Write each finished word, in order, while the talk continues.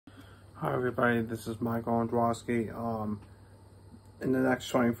Hi everybody, this is Michael Androsky. In the next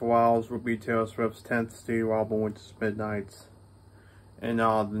 24 hours will be Taylor Swift's 10th studio album, which is Midnights. And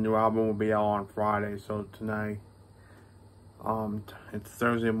the new album will be out on Friday, so tonight, it's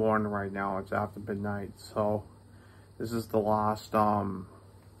Thursday morning right now, it's after midnight, so this is the last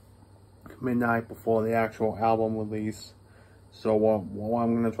midnight before the actual album release. So what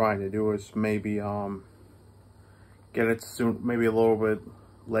I'm going to try to do is maybe get it soon, maybe a little bit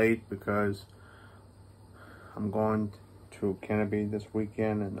late, because I'm going to Canopy this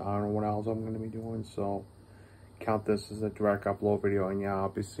weekend and I don't know what else I'm going to be doing, so count this as a direct upload video. And yeah, I'll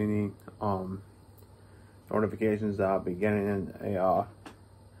be seeing notifications that I'll be getting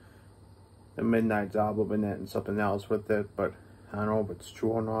the Midnights album in it and something else with it, but I don't know if it's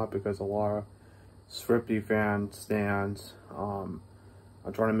true or not, because a lot of Swiftie fan stands are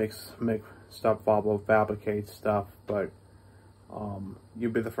trying to make stuff up, fabricate stuff, but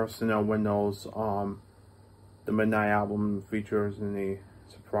you'll be the first to know when those the Midnight album features and the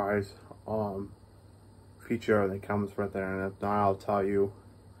surprise feature that comes with it. And if not, I'll tell you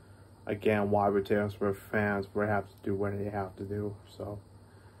again why the Taylor Swift fans would have to do what they have to do. So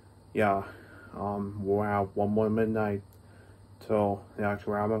yeah, we'll have one more midnight till the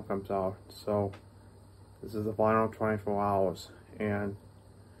actual album comes out. So this is the final 24 hours, and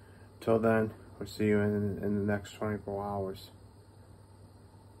till then, we'll see you in the next 24 hours.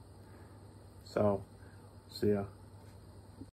 So, see ya.